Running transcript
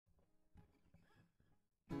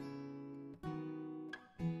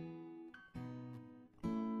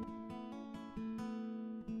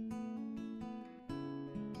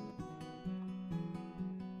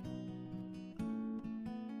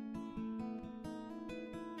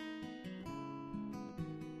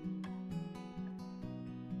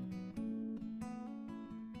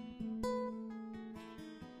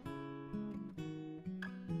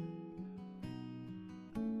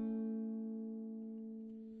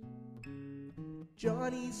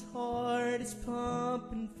Johnny's heart is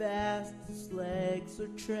pumping fast, his legs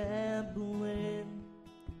are trembling,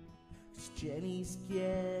 'cause Jenny's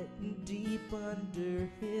getting deep under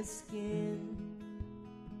his skin.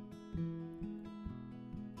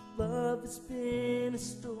 Love has been a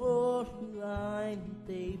storyline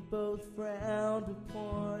they both frowned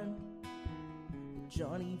upon, but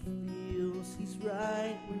Johnny feels he's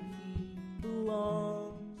right where he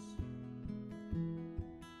belongs.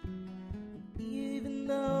 Even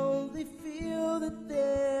though they feel that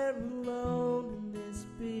they're alone in this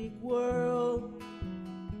big world,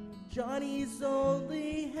 Johnny's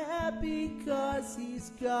only happy 'cause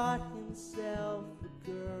he's got himself a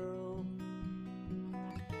girl.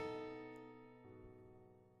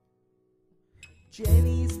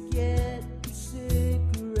 Jenny's getting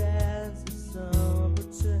sicker as the summer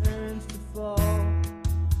turns to fall.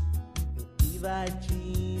 Levi